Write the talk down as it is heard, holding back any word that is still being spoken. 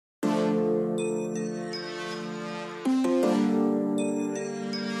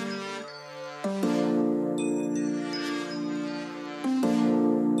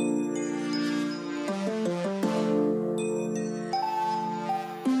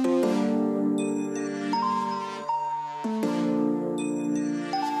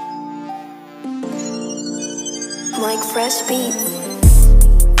Mike Fresh Beats.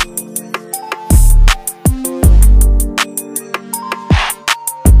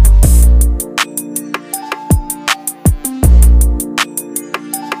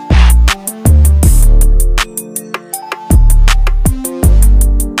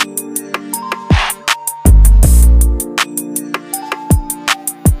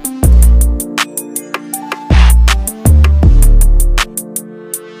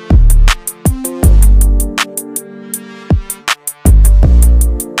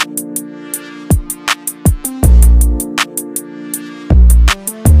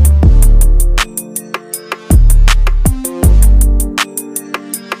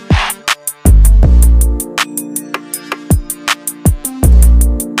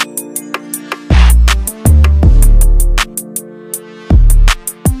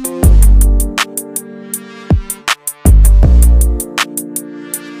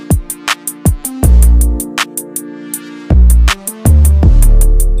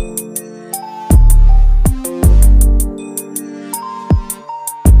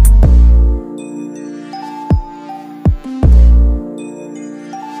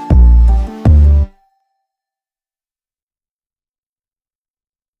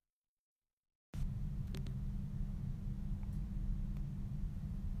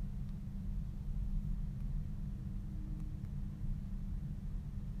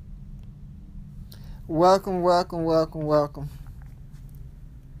 Welcome.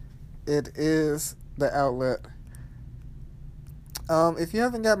 It is The Outlet. If you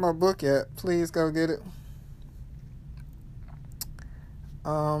haven't got my book yet, please go get it.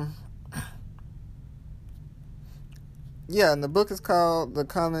 Yeah, and the book is called The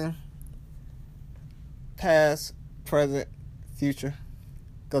Coming, Past, Present, Future.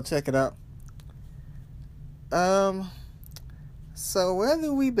 Go check it out. So where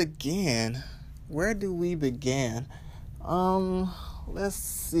do we begin? Let's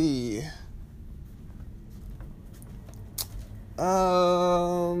see. Blah.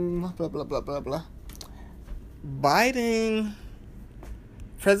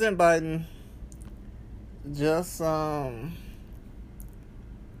 President Biden just,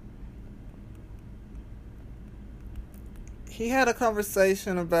 he had a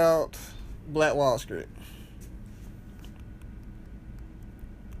conversation about Black Wall Street,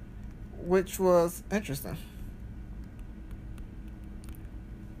 which was interesting.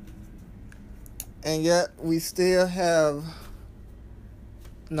 And yet, we still have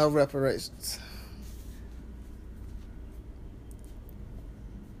no reparations.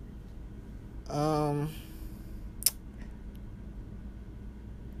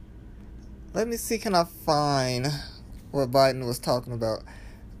 Let me see, can I find what Biden was talking about?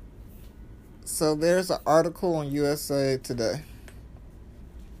 So there's an article on USA Today.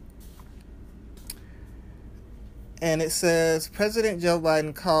 And it says, President Joe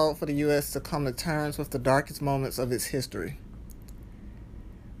Biden called for the U.S. to come to terms with the darkest moments of its history.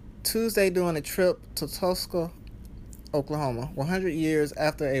 Tuesday, during a trip to Tulsa, Oklahoma, 100 years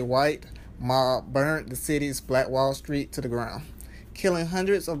after a white mob burned the city's Black Wall Street to the ground, killing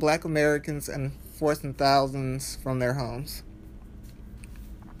hundreds of Black Americans and forcing thousands from their homes.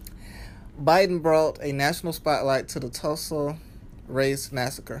 Biden brought a national spotlight to the Tulsa race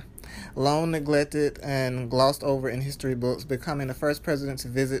massacre, long neglected and glossed over in history books, becoming the first president to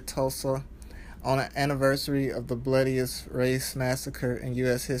visit Tulsa on an anniversary of the bloodiest race massacre in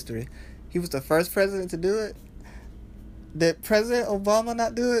U.S. history. He was the first president to do it? Did President Obama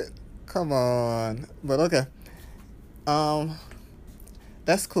not do it? Come on. But okay.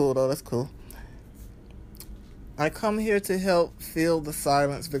 That's cool, though. That's cool. I come here to help fill the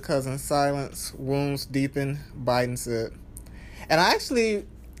silence because in silence, wounds deepen, Biden said. And I actually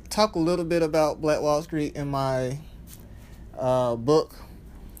talk a little bit about Black Wall Street in my book,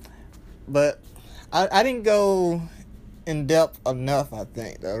 but I didn't go in depth enough, I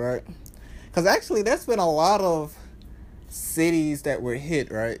think, though, right? Because actually, there's been a lot of cities that were hit,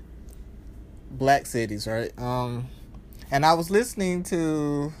 right? Black cities, right? And I was listening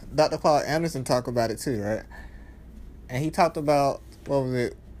to Dr. Claude Anderson talk about it too, right? And he talked about, what was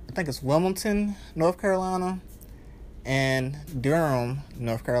it? I think it's Wilmington, North Carolina, and Durham,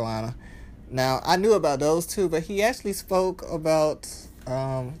 North Carolina. Now, I knew about those two, but he actually spoke about,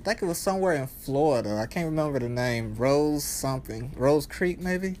 I think it was somewhere in Florida. I can't remember the name. Rose Creek,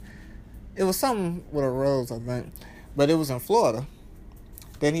 maybe? It was something with a rose, I think. But it was in Florida.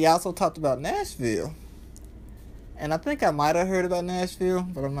 Then he also talked about Nashville. And I think I might have heard about Nashville,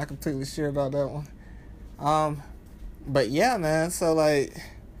 but I'm not completely sure about that one. But yeah, man, so like,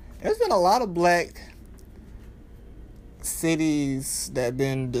 there's been a lot of black cities that have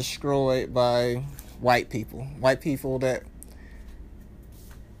been destroyed by white people. White people that,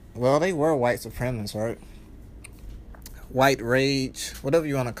 well, they were white supremacists, right? White rage, whatever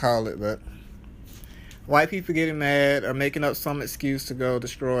you want to call it, but white people getting mad or making up some excuse to go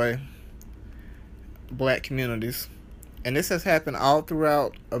destroy black communities. And this has happened all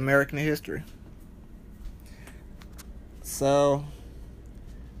throughout American history. So,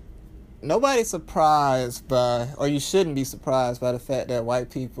 nobody's surprised by, or you shouldn't be surprised by the fact that white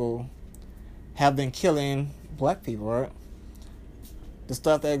people have been killing black people, right? The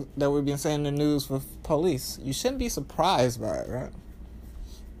stuff that we've been saying in the news with police. You shouldn't be surprised by it, right?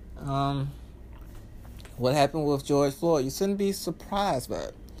 What happened with George Floyd, you shouldn't be surprised by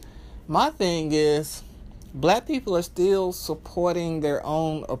it. My thing is, black people are still supporting their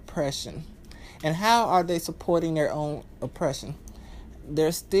own oppression. And how are they supporting their own oppression?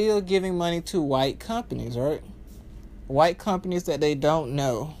 They're still giving money to white companies, right? White companies that they don't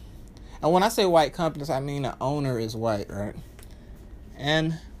know. And when I say white companies, I mean the owner is white, right?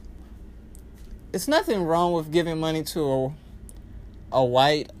 And it's nothing wrong with giving money to a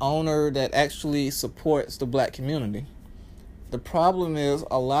white owner that actually supports the black community. The problem is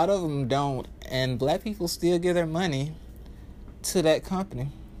a lot of them don't, and black people still give their money to that company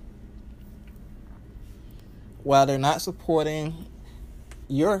while they're not supporting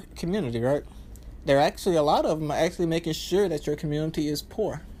your community, right? They're actually, a lot of them are actually making sure that your community is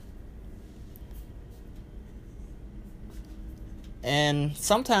poor. And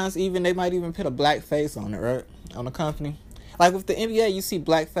sometimes even they might even put a black face on it, right? On the company. Like with the NBA, you see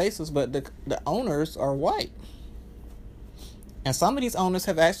black faces, but the owners are white. And some of these owners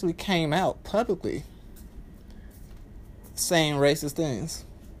have actually came out publicly saying racist things.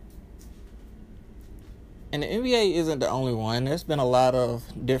 And the NBA isn't the only one. There's been a lot of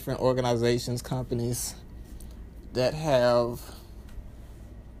different organizations, companies that have,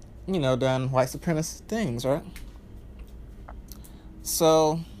 done white supremacist things, right?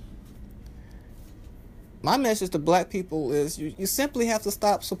 So, my message to black people is you simply have to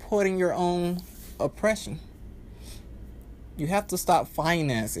stop supporting your own oppression. You have to stop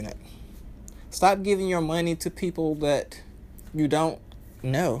financing it. Stop giving your money to people that you don't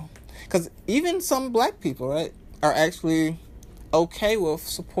know. Because even some black people, right, are actually okay with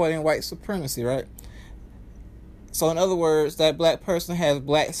supporting white supremacy, right? So in other words, that black person has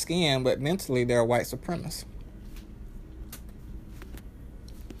black skin, but mentally they're a white supremacist.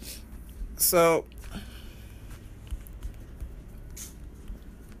 So,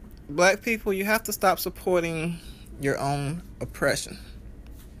 black people, you have to stop supporting your own oppression.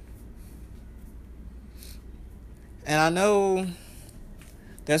 And I know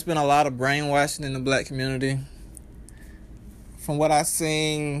there's been a lot of brainwashing in the black community. From what I've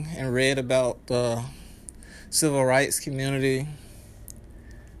seen and read about the civil rights community,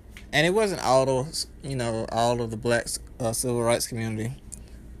 and it wasn't all of the black civil rights community,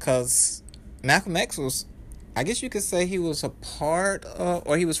 because Malcolm X was, I guess you could say he was a part of,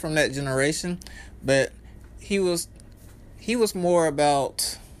 or he was from that generation, but he was more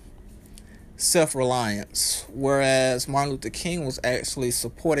about self-reliance, whereas Martin Luther King was actually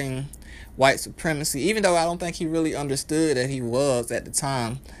supporting white supremacy, even though I don't think he really understood that he was at the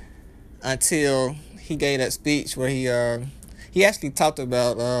time, until he gave that speech where he actually talked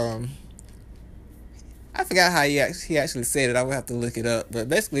about, I forgot how he actually said it. I would have to look it up, but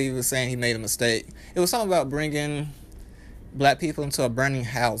basically he was saying he made a mistake. It was something about bringing black people into a burning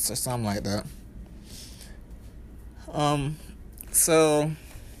house or something like that. So,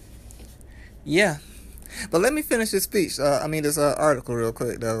 yeah. But let me finish this speech. This article real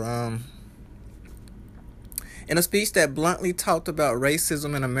quick, though. In a speech that bluntly talked about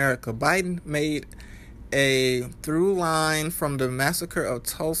racism in America, Biden made a through line from the massacre of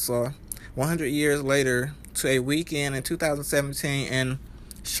Tulsa 100 years later to a weekend in 2017 in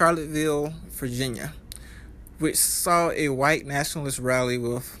Charlottesville, Virginia, which saw a white nationalist rally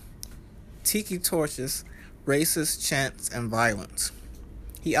with tiki torches, racist chants, and violence.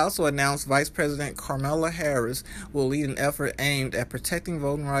 He also announced Vice President Kamala Harris will lead an effort aimed at protecting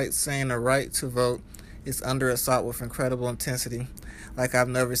voting rights, saying the right to vote is under assault with incredible intensity, like I've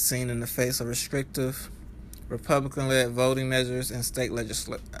never seen in the face of restrictive Republican-led voting measures in state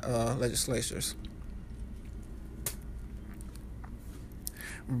legislatures.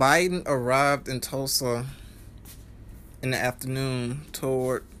 Biden arrived in Tulsa in the afternoon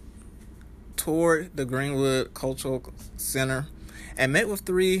toward the Greenwood Cultural Center and met with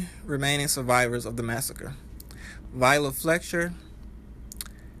 3 remaining survivors of the massacre: Viola Fletcher,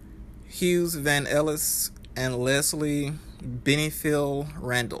 Hughes Van Ellis, and Leslie Benefield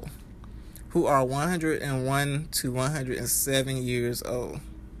Randall, who are 101 to 107 years old.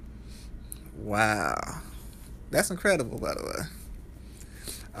 Wow. That's incredible, by the way.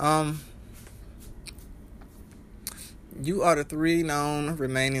 Um, you are the three known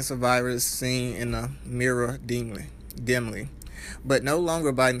remaining survivors seen in the mirror dimly. But no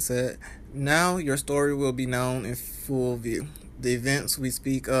longer, Biden said. Now your story will be known in full view. The events we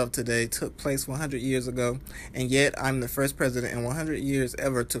speak of today took place 100 years ago, and yet I'm the first president in 100 years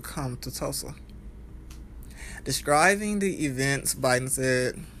ever to come to Tulsa. Describing the events, Biden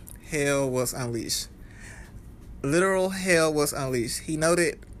said, hell was unleashed. Literal hell was unleashed. He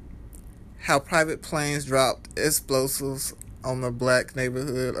noted how private planes dropped explosives on the black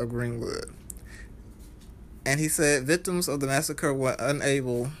neighborhood of Greenwood. And he said victims of the massacre were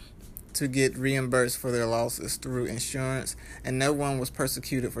unable to get reimbursed for their losses through insurance, and no one was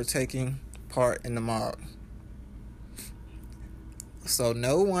persecuted for taking part in the mob. So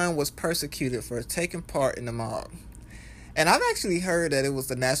no one was persecuted for taking part in the mob. And I've actually heard that it was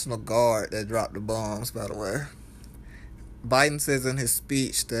the National Guard that dropped the bombs, by the way. Biden says in his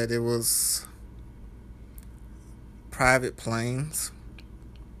speech that it was private planes.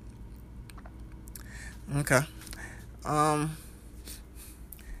 Okay.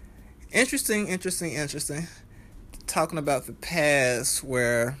 Interesting. Talking about the past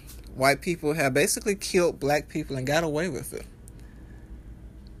where white people have basically killed black people and got away with it.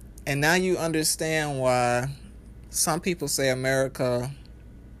 And now you understand why some people say America,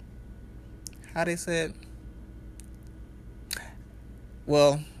 how they say it?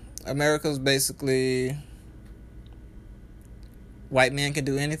 Well, America's basically white men can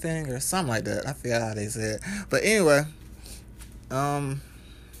do anything or something like that. I forgot how they said it. But anyway,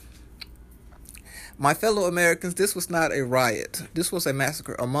 my fellow Americans, this was not a riot. This was a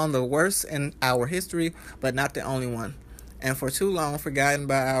massacre, among the worst in our history, but not the only one. And for too long forgotten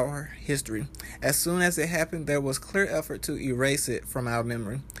by our history. As soon as it happened, there was clear effort to erase it from our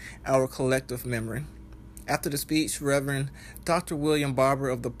memory, our collective memory. After the speech, Reverend Dr. William Barber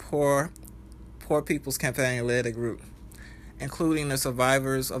of the Poor People's Campaign led a group, including the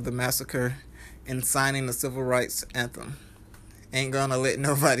survivors of the massacre, in signing the Civil Rights Anthem. Ain't gonna let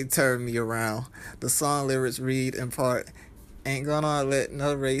nobody turn me around. The song lyrics read in part, ain't gonna let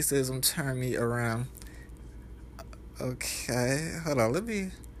no racism turn me around. Okay, hold on,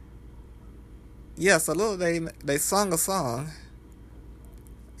 so they sung a song.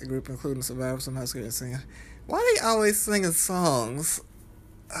 A group including survivors of massacre and singing. Why they always singing songs?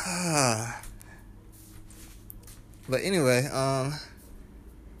 But anyway,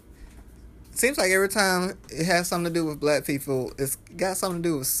 seems like every time it has something to do with black people, it's got something to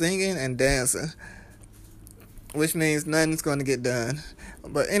do with singing and dancing, which means nothing's going to get done.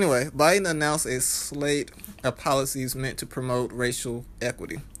 But anyway, Biden announced a slate of policies meant to promote racial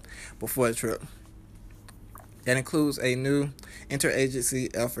equity before the trip. That includes a new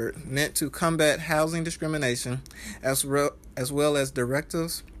interagency effort meant to combat housing discrimination, as well as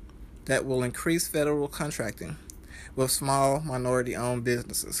directives that will increase federal contracting with small minority-owned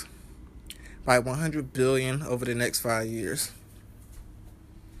businesses by $100 billion over the next 5 years.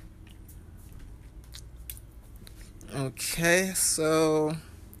 Okay, so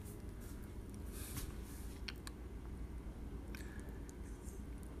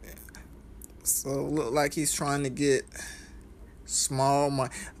look like he's trying to get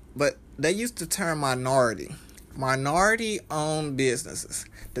but they used the term minority-owned businesses.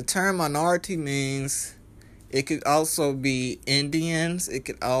 The term minority means it could also be Indians. It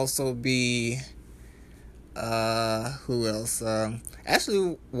could also be who else?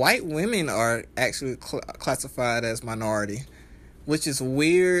 Actually, white women are actually classified as minority, which is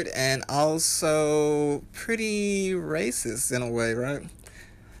weird and also pretty racist in a way, right?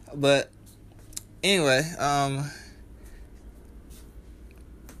 But anyway,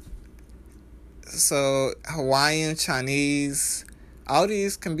 so Hawaiian, Chinese, all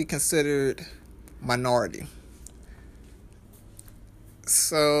these can be considered minority.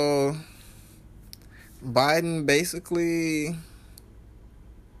 So Biden basically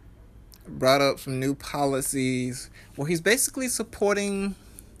brought up some new policies where he's basically supporting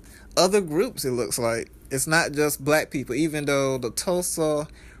other groups, it looks like. It's not just black people, even though the Tulsa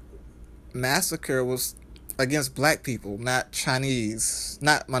massacre was against black people, not Chinese,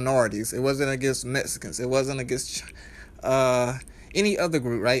 not minorities. It wasn't against Mexicans. It wasn't against any other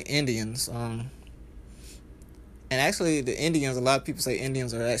group, right? Indians. And actually, the Indians, a lot of people say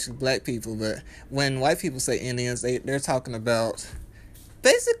Indians are actually black people, but when white people say Indians, they're talking about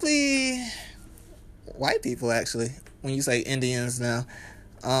basically white people, actually, when you say Indians now.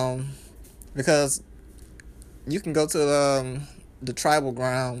 Because you can go to the tribal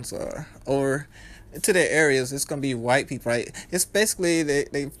grounds or to their areas, it's going to be white people, right? It's basically,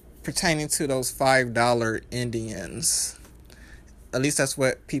 they pertaining to those $5 Indians. At least that's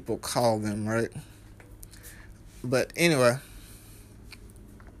what people call them, right? But anyway,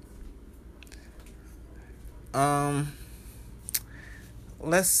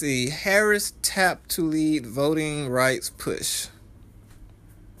 let's see. Harris tapped to lead voting rights push.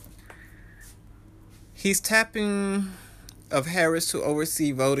 He's tapping of Harris to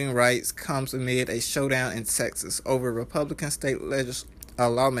oversee voting rights comes amid a showdown in Texas over Republican state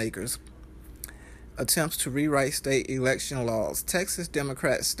lawmakers' attempts to rewrite state election laws. Texas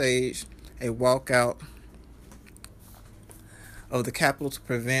Democrats staged a walkout of the Capitol to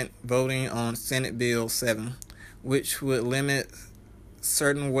prevent voting on Senate Bill 7, which would limit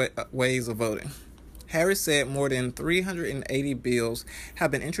certain ways of voting. Harris said more than 380 bills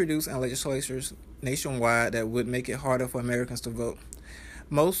have been introduced in legislatures nationwide that would make it harder for Americans to vote.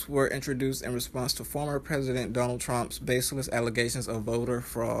 Most were introduced in response to former President Donald Trump's baseless allegations of voter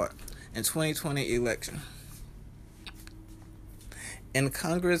fraud in 2020 election. In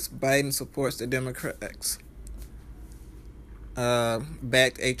Congress, Biden supports the Democrats'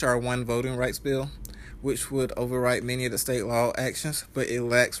 backed H.R. 1 voting rights bill, which would override many of the state law actions, but it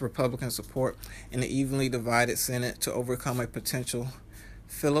lacks Republican support in the evenly divided Senate to overcome a potential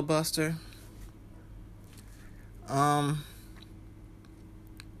filibuster.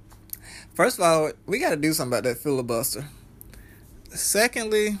 First of all, we got to do something about that filibuster.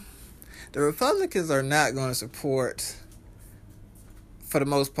 Secondly, the Republicans are not going to support, for the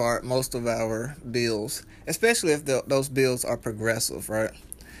most part, most of our bills, especially if those bills are progressive, right?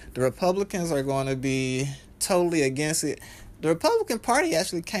 The Republicans are going to be totally against it. The Republican Party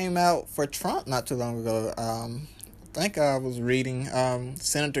actually came out for Trump not too long ago. I think I was reading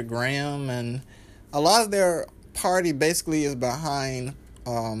Senator Graham, and a lot of their party basically is behind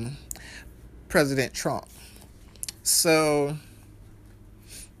President Trump. So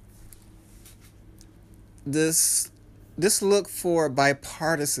this look for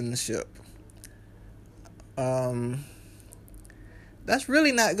bipartisanship, that's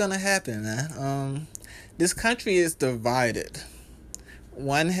really not gonna happen, man. This country is divided.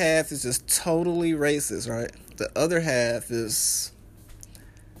 One half is just totally racist, right? The other half is,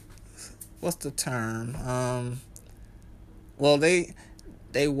 what's the term? Well, they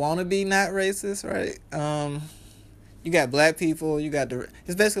want to be not racist, right? You got black people,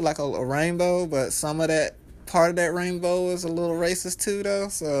 it's basically like a rainbow, but some of that part of that rainbow is a little racist too, though.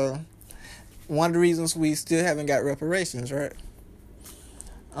 So one of the reasons we still haven't got reparations, right?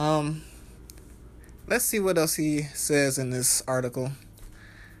 Let's see what else he says in this article.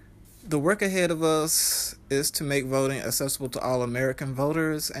 The work ahead of us is to make voting accessible to all American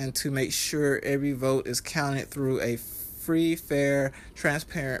voters and to make sure every vote is counted through a free, fair,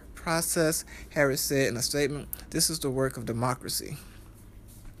 transparent process, Harris said in a statement. This is the work of democracy.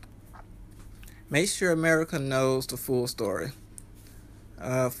 Make sure America knows the full story.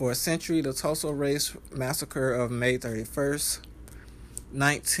 For a century, the Tulsa Race Massacre of May 31st,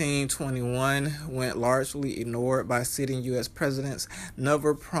 1921 went largely ignored by sitting U.S. presidents,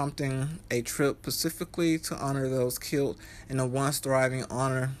 never prompting a trip specifically to honor those killed in the once thriving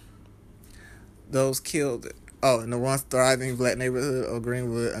in the once thriving black neighborhood of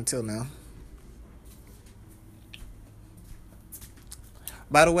Greenwood until now.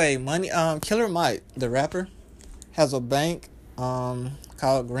 By the way, Killer Mike, the rapper, has a bank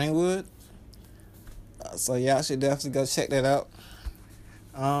called Greenwood. So y'all should definitely go check that out.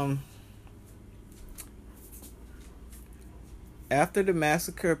 After the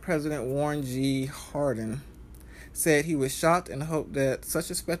massacre, President Warren G. Harding said he was shocked and hoped that such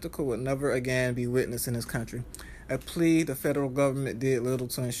a spectacle would never again be witnessed in his country, a plea the federal government did little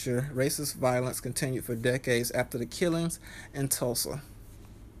to ensure. Racist violence continued for decades after the killings in Tulsa.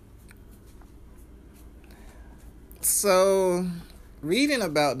 So, reading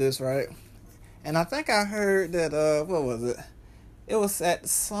about this, right, and I think I heard that, what was it? It was at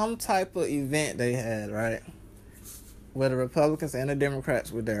some type of event they had, right, where the Republicans and the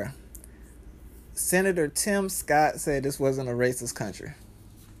Democrats were there. Senator Tim Scott said this wasn't a racist country.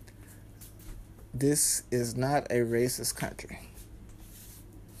 This is not a racist country.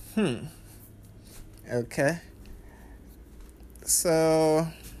 Okay. So,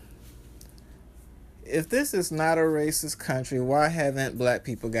 if this is not a racist country, why haven't black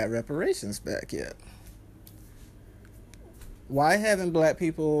people got reparations back yet? Why haven't black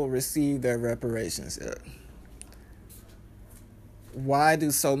people received their reparations yet? Why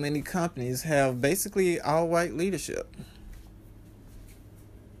do so many companies have basically all-white leadership?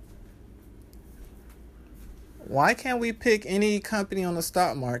 Why can't we pick any company on the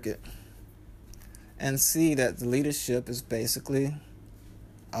stock market and see that the leadership is basically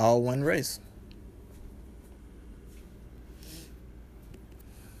all one race.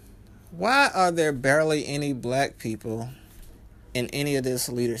 Why are there barely any black people in any of this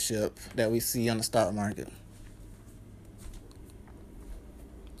leadership that we see on the stock market?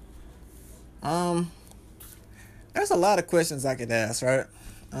 There's a lot of questions I could ask, right?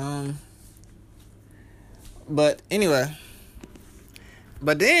 But anyway,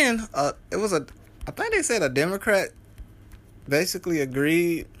 but then it was I think they said a Democrat basically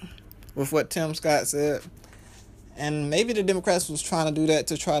agreed with what Tim Scott said. And maybe the Democrats was trying to do that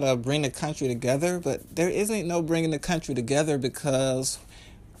to try to bring the country together, but there isn't no bringing the country together because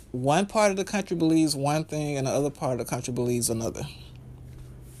one part of the country believes one thing and the other part of the country believes another.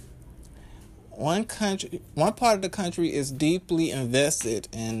 One part of the country is deeply invested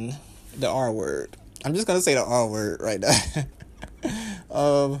in the R word. I'm just going to say the R word right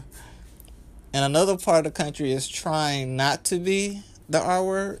now. And another part of the country is trying not to be the R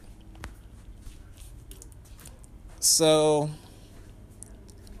word. So,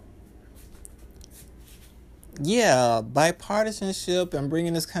 yeah, bipartisanship and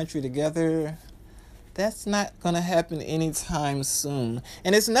bringing this country together, that's not going to happen anytime soon.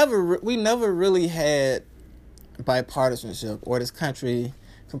 And we never really had bipartisanship or this country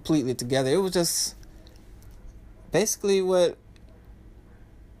completely together. It was just basically what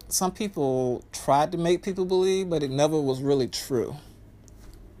some people tried to make people believe, but it never was really true.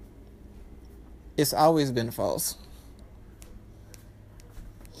 It's always been false.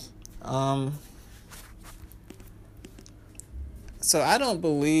 So I don't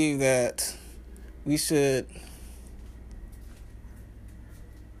believe that we should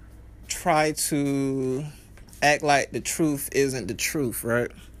try to act like the truth isn't the truth,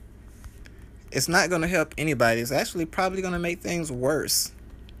 right? It's not going to help anybody. It's actually probably going to make things worse.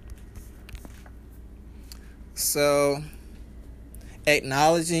 So,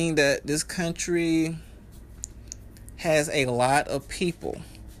 acknowledging that this country has a lot of people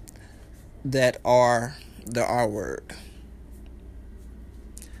that are the R word.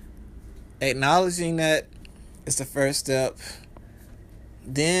 Acknowledging that is the first step.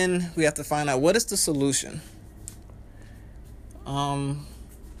 Then we have to find out what is the solution.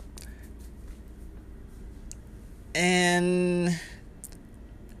 And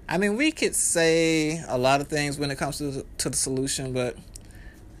I mean, we could say a lot of things when it comes to the solution, but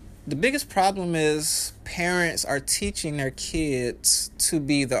the biggest problem is parents are teaching their kids to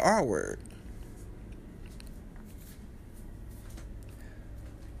be the R word.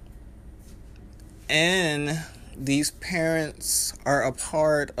 And these parents are a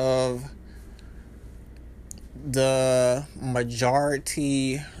part of the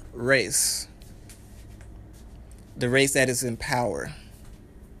majority race, the race that is in power.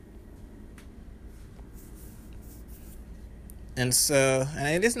 And so,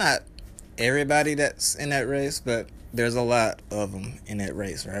 and it's not everybody that's in that race, but there's a lot of them in that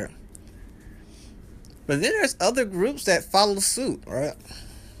race, right? But then there's other groups that follow suit, right?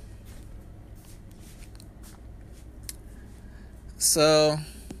 So,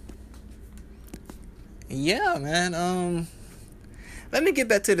 yeah, man. Let me get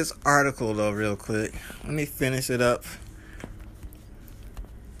back to this article, though, real quick. Let me finish it up.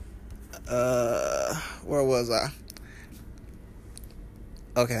 Where was I?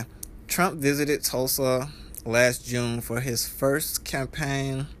 Okay. Trump visited Tulsa last June for his first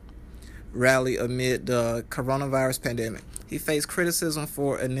campaign rally amid the coronavirus pandemic. He faced criticism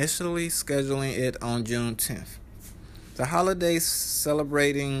for initially scheduling it on June 10th. The holiday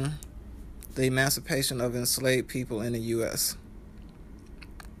celebrating the emancipation of enslaved people in the U.S.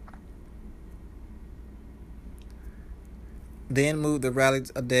 Then moved the rally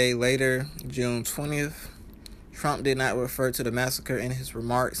a day later, June 20th. Trump did not refer to the massacre in his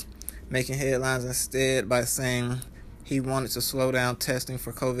remarks, making headlines instead by saying he wanted to slow down testing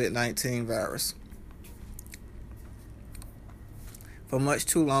for COVID-19 virus. For much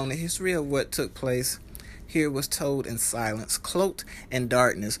too long, the history of what took place here was told in silence, cloaked in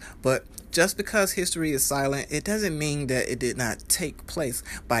darkness. But just because history is silent, it doesn't mean that it did not take place,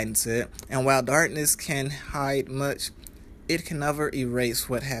 Biden said. And while darkness can hide much, it can never erase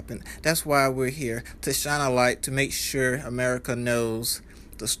what happened. That's why we're here, to shine a light, to make sure America knows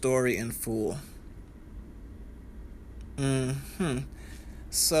the story in full.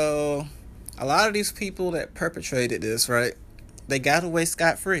 So, a lot of these people that perpetrated this, right, they got away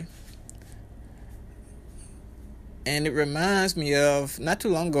scot-free. And it reminds me of, not too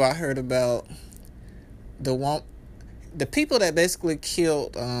long ago, I heard about the people that basically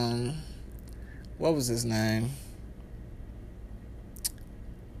killed, what was his name?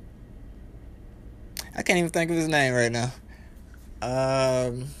 I can't even think of his name right now.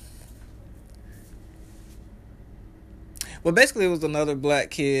 Um, well, basically, it was another black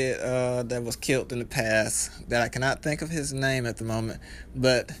kid that was killed in the past that I cannot think of his name at the moment.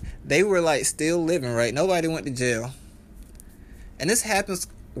 But they were like still living, right? Nobody went to jail. And this happens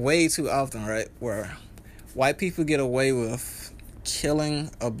way too often, right? Where white people get away with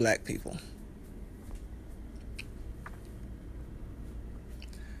killing of black people.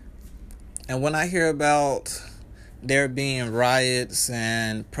 And when I hear about there being riots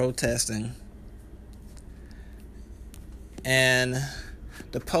and protesting, and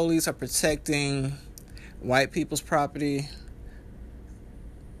the police are protecting white people's property,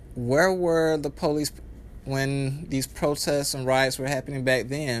 where were the police when these protests and riots were happening back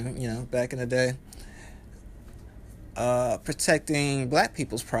then, back in the day, protecting black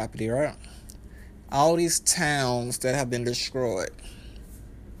people's property, right? All these towns that have been destroyed.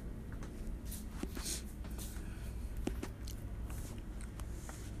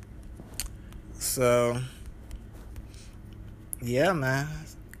 So, yeah, man,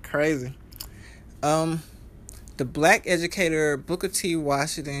 it's crazy. The black educator Booker T.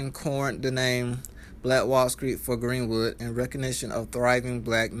 Washington coined the name Black Wall Street for Greenwood in recognition of thriving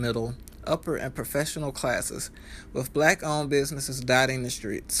black middle, upper, and professional classes, with black-owned businesses dotting the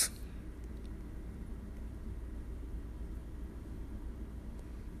streets.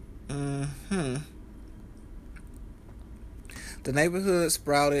 The neighborhood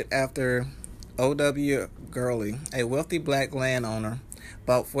sprouted after O.W. Gurley, a wealthy black landowner,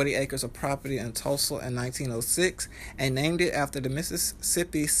 bought 40 acres of property in Tulsa in 1906 and named it after the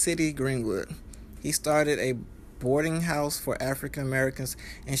Mississippi city Greenwood. He started a boarding house for African Americans,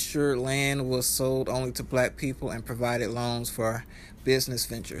 ensured land was sold only to black people, and provided loans for business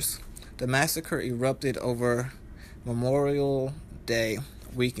ventures. The massacre erupted over Memorial Day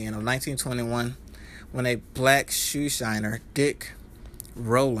weekend of 1921 when a black shoe shiner, Dick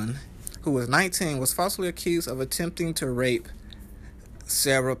Rowland, who was 19, was falsely accused of attempting to rape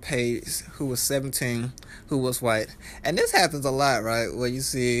Sarah Page, who was 17, who was white. And this happens a lot, right? Where you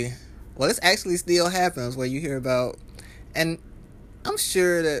see, well, this actually still happens where you hear about, and I'm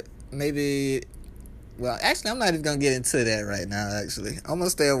sure that maybe, well, actually, I'm not even going to get into that right now, actually. I'm going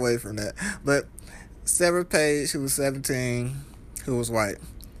to stay away from that. But Sarah Page, who was 17, who was white,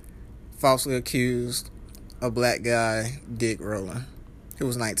 falsely accused a black guy, Dick Rowland, who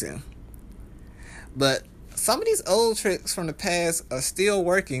was 19. But some of these old tricks from the past are still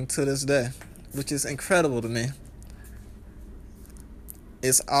working to this day, which is incredible to me.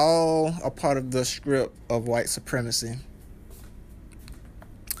 It's all a part of the script of white supremacy.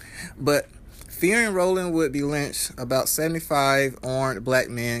 But fearing Rowland would be lynched, about 75 armed black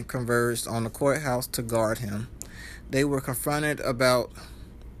men converged on the courthouse to guard him. They were confronted by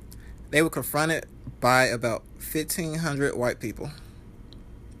about 1,500 white people.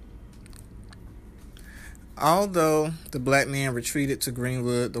 Although the black men retreated to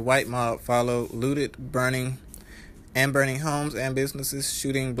Greenwood, the white mob followed, looted, burning homes and businesses,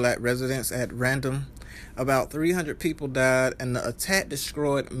 shooting black residents at random. About 300 people died, and the attack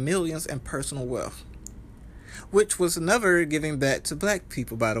destroyed millions in personal wealth, which was never given back to black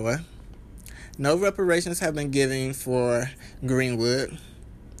people, by the way. No reparations have been given for Greenwood.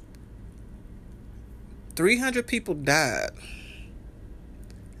 300 people died.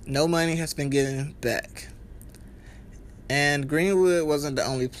 No money has been given back. And Greenwood wasn't the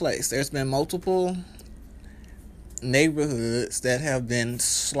only place. There's been multiple neighborhoods that have been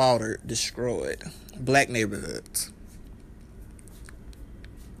slaughtered, destroyed. Black neighborhoods.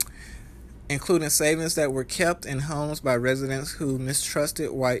 Including savings that were kept in homes by residents who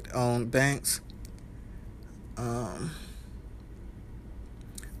mistrusted white-owned banks.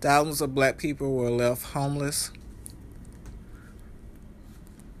 Thousands of black people were left homeless.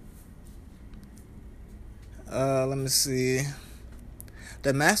 Let me see.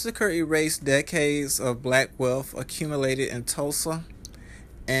 The massacre erased decades of black wealth accumulated in Tulsa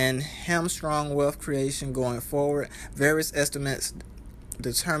and hamstrung wealth creation going forward. Various estimates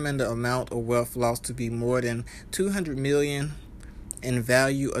determine the amount of wealth lost to be more than $200 million in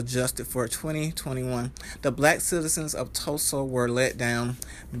value adjusted for 2021. The black citizens of Tulsa were let down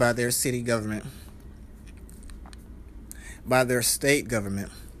by their city government, by their state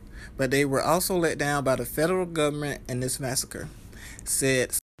government. But they were also let down by the federal government in this massacre,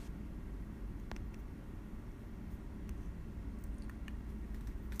 said.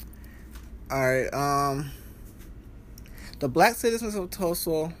 Alright, the black citizens of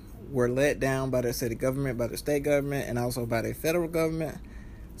Tulsa were let down by their city government, by the state government, and also by the federal government,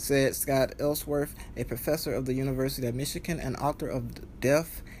 said Scott Ellsworth, a professor of the University of Michigan and author of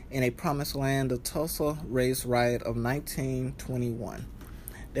death in a promised land, the Tulsa race riot of 1921.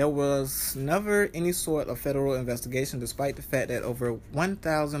 There was never any sort of federal investigation, despite the fact that over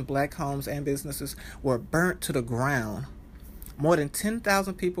 1,000 black homes and businesses were burnt to the ground. More than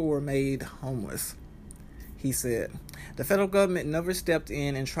 10,000 people were made homeless, he said. The federal government never stepped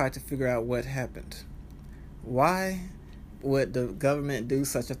in and tried to figure out what happened. Why would the government do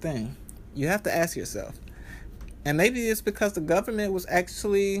such a thing? You have to ask yourself. And maybe it's because the government was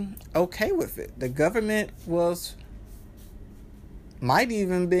actually okay with it. The government might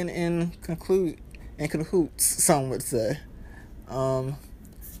even been in cahoots, some would say. So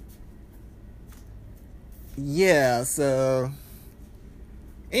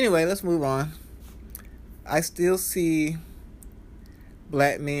anyway, let's move on. I still see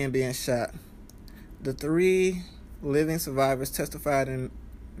black men being shot. The 3 living survivors testified in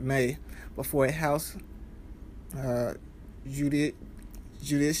May before a House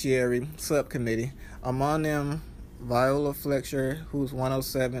Judiciary Subcommittee. Among them, Viola Fletcher, who's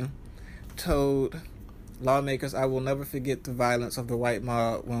 107, told lawmakers, "I will never forget the violence of the white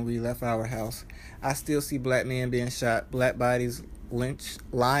mob when we left our house. I still see black men being shot, black bodies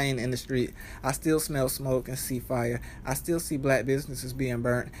lying in the street. I still smell smoke and see fire. I still see black businesses being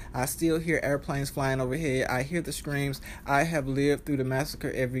burnt. I still hear airplanes flying overhead. I hear the screams. I have lived through the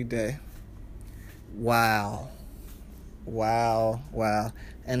massacre every day." Wow.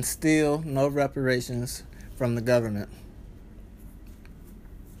 And still no reparations from the government.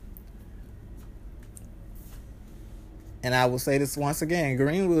 And I will say this once again,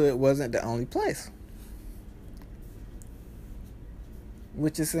 Greenwood wasn't the only place.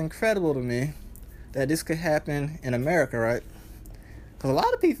 Which is incredible to me that this could happen in America, right? Because a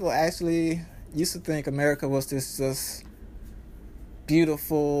lot of people actually used to think America was this just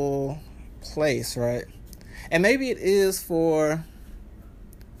beautiful place, right? And maybe it is for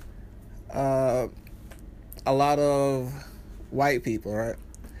a lot of white people, right?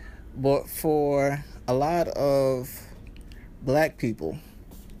 But for a lot of black people,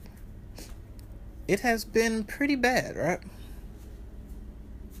 it has been pretty bad, right?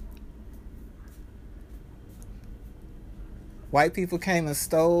 White people came and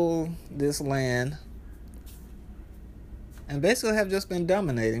stole this land and basically have just been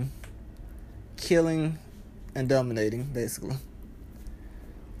dominating, killing and dominating, basically.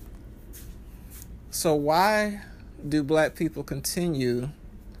 So why do black people continue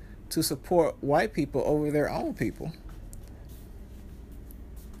to support white people over their own people?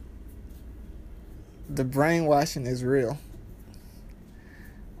 The brainwashing is real.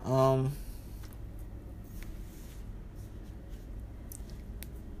 A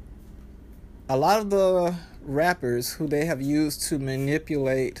lot of the rappers who they have used to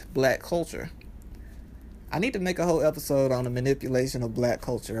manipulate black culture. I need to make a whole episode on the manipulation of black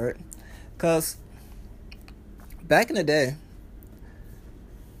culture, right? Because back in the day,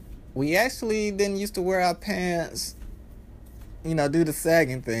 we actually didn't used to wear our pants, do the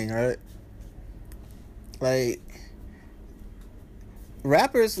sagging thing, right? Like,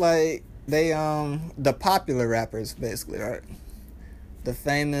 rappers, like, they, the popular rappers, basically, right? The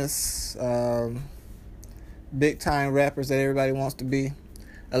famous, big-time rappers that everybody wants to be,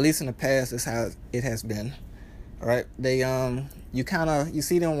 at least in the past, is how it has been, right? They, you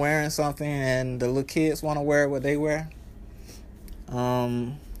see them wearing something, and the little kids want to wear what they wear.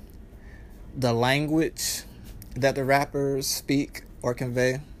 The language that the rappers speak or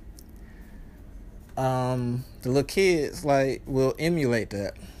convey, the little kids, like, will emulate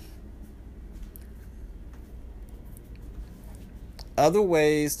that. Other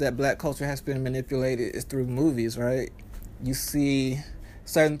ways that black culture has been manipulated is through movies, right? You see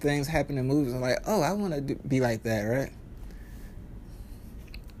certain things happen in movies and like, oh, I want to be like that, right?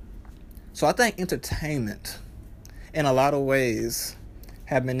 So I think entertainment, in a lot of ways,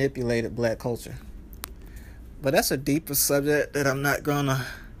 have manipulated black culture. But that's a deeper subject that I'm not going to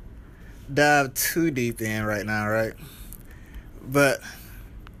dive too deep in right now, right? But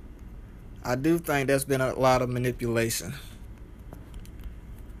I do think there's been a lot of manipulation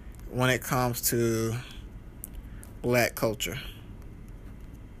when it comes to black culture.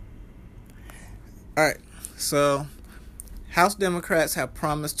 Alright, so House Democrats have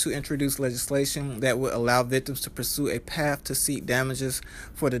promised to introduce legislation that would allow victims to pursue a path to seek damages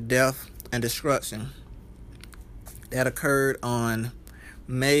for the death and destruction that occurred on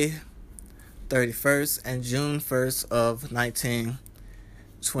May 31st and June 1st of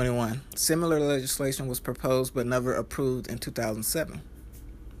 1921. Similar legislation was proposed but never approved in 2007.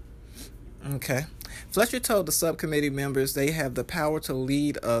 Okay. Fletcher told the subcommittee members they have the power to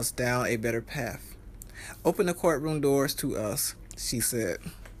lead us down a better path. Open the courtroom doors to us. she said.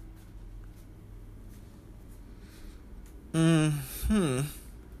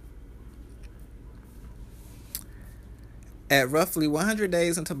 At roughly 100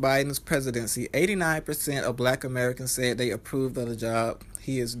 days into Biden's presidency, 89% of Black Americans said they approved of the job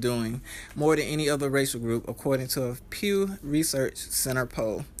he is doing, more than any other racial group, according to a Pew Research Center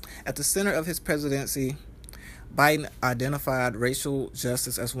poll. At the center of his presidency, Biden identified racial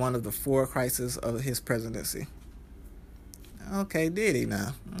justice as one of the 4 crises of his presidency. Okay, did he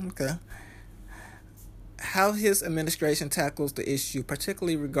now? Okay. How his administration tackles the issue,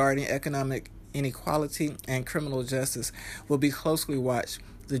 particularly regarding economic inequality and criminal justice, will be closely watched.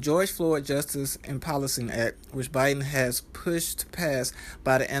 The George Floyd Justice and Policing Act, which Biden has pushed pass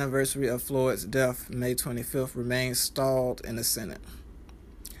by the anniversary of Floyd's death, May 25th, remains stalled in the Senate.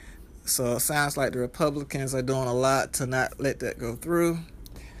 So it sounds like the Republicans are doing a lot to not let that go through.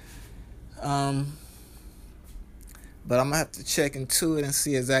 But I'm going to have to check into it and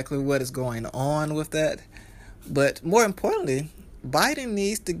see exactly what is going on with that. But more importantly, Biden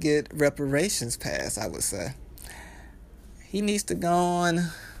needs to get reparations passed, I would say. He needs to go on,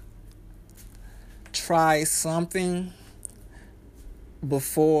 try something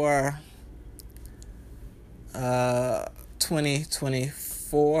before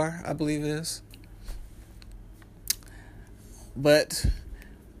 2024, I believe it is. But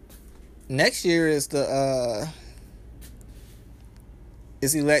next year is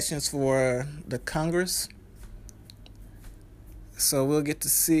is elections for the Congress. So we'll get to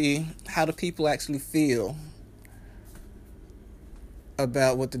see how the people actually feel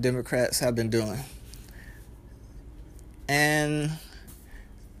about what the Democrats have been doing. And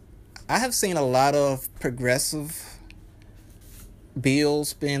I have seen a lot of progressive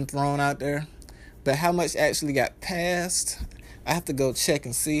bills being thrown out there, but how much actually got passed, I have to go check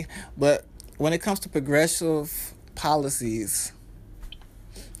and see. But when it comes to progressive policies,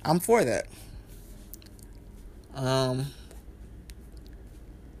 I'm for that.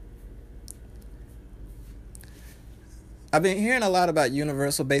 I've been hearing a lot about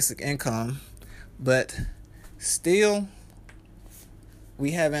universal basic income, but still,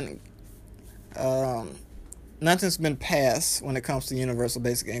 we haven't, nothing's been passed when it comes to universal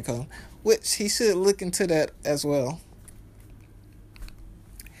basic income, which he should look into that as well.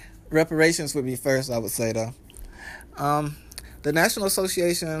 Reparations would be first, I would say, though. The National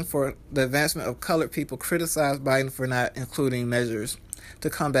Association for the Advancement of Colored People criticized Biden for not including measures to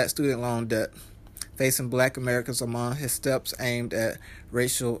combat student loan debt facing Black Americans among his steps aimed at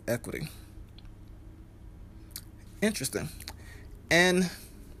racial equity. Interesting. And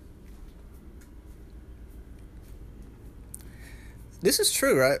this is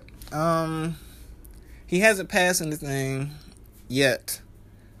true, right? He hasn't passed anything yet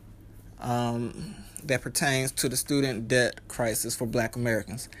that pertains to the student debt crisis for Black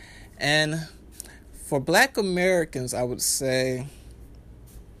Americans. And for Black Americans, I would say,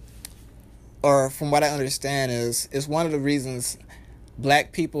 or from what I understand, is one of the reasons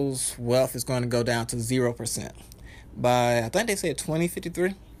Black people's wealth is going to go down to 0% by, I think they said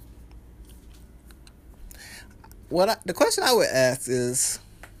 2053. The question I would ask is,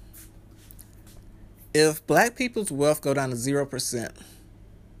 if Black people's wealth go down to 0%,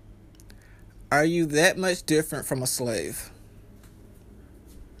 are you that much different from a slave?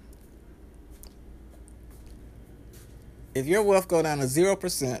 If your wealth go down to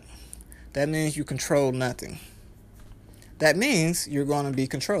 0%, that means you control nothing. That means you're going to be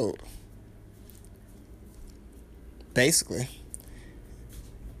controlled. Basically.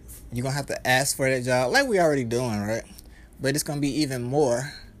 You're going to have to ask for that job, like we already doing, right? But it's going to be even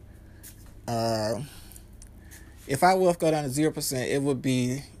more. If our wealth go down to 0%, it would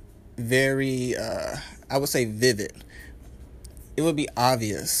be very, I would say vivid. It would be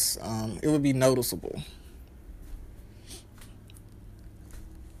obvious. It would be noticeable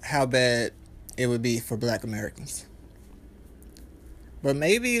how bad it would be for Black Americans. But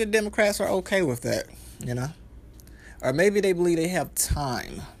maybe the Democrats are okay with that, you know? Or maybe they believe they have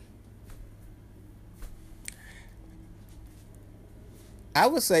time. I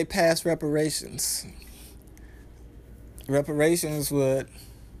would say pass reparations. Reparations would,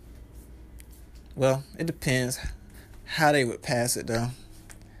 well, it depends how they would pass it, though.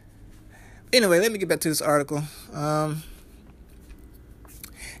 Anyway, let me get back to this article.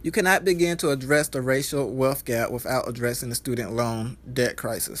 You cannot begin to address the racial wealth gap without addressing the student loan debt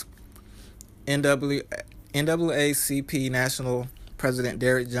crisis. NAACP National President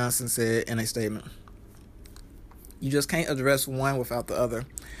Derek Johnson said in a statement, "You just can't address one without the other.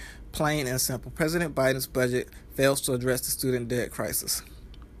 Plain and simple. President Biden's budget fails to address the student debt crisis.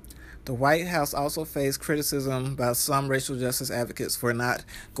 The White House also faced criticism by some racial justice advocates for not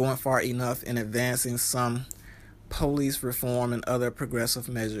going far enough in advancing some police reform and other progressive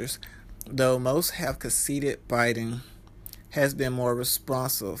measures, though most have conceded Biden has been more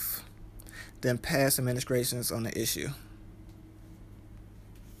responsive than past administrations on the issue.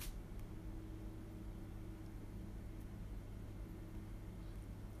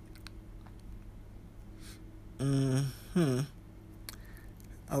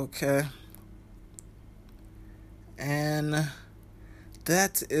 Okay. And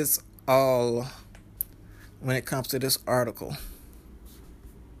that is all when it comes to this article.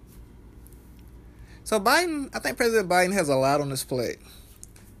 So I think President Biden has a lot on his plate.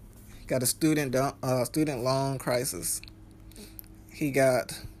 He got a student loan crisis. He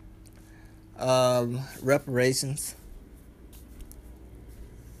got reparations.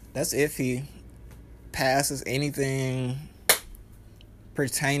 That's if he passes anything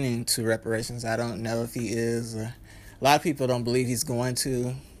pertaining to reparations. I don't know if he is. A lot of people don't believe he's going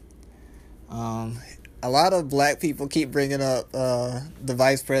to. A lot of black people keep bringing up the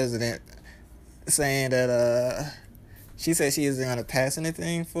vice president, saying that she said she isn't going to pass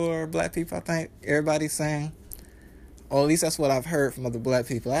anything for black people. I think everybody's saying, or at least that's what I've heard from other black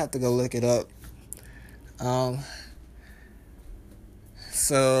people. I have to go look it up.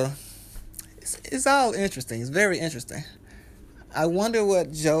 So it's all interesting. It's very interesting. I wonder what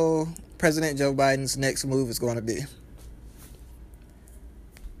President Joe Biden's next move is going to be.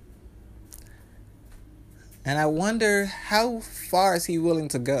 And I wonder how far is he willing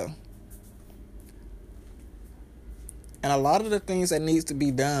to go. And a lot of the things that needs to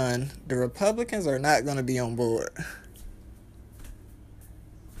be done, the Republicans are not going to be on board.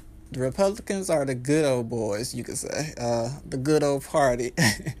 The Republicans are the good old boys, you could say. The good old party.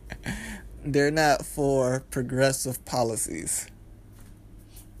 They're not for progressive policies.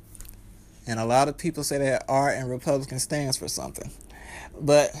 And a lot of people say that R and Republican stands for something.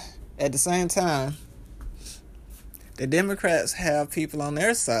 But at the same time, the Democrats have people on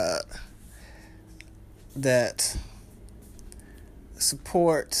their side that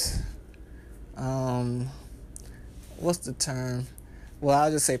support, what's the term? Well,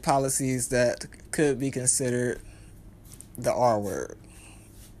 I'll just say policies that could be considered the R word.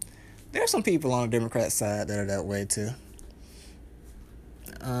 There are some people on the Democrat side that are that way too.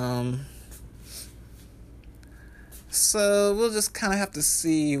 So we'll just kind of have to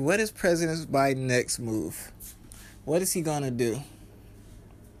see, what is President Biden's next move? What is he going to do?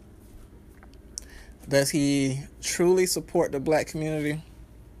 Does he truly support the black community?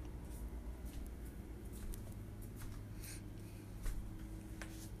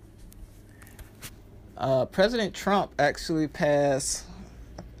 President Trump actually passed,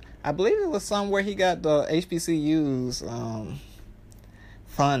 I believe it was somewhere he got the HBCUs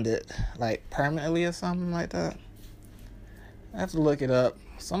funded, like permanently or something like that. I have to look it up.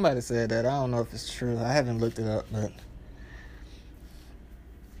 Somebody said that. I don't know if it's true. I haven't looked it up, but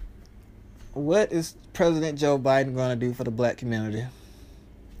what is President Joe Biden going to do for the black community?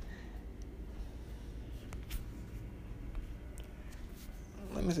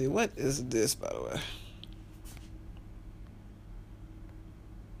 Let me see. What is this, by the way?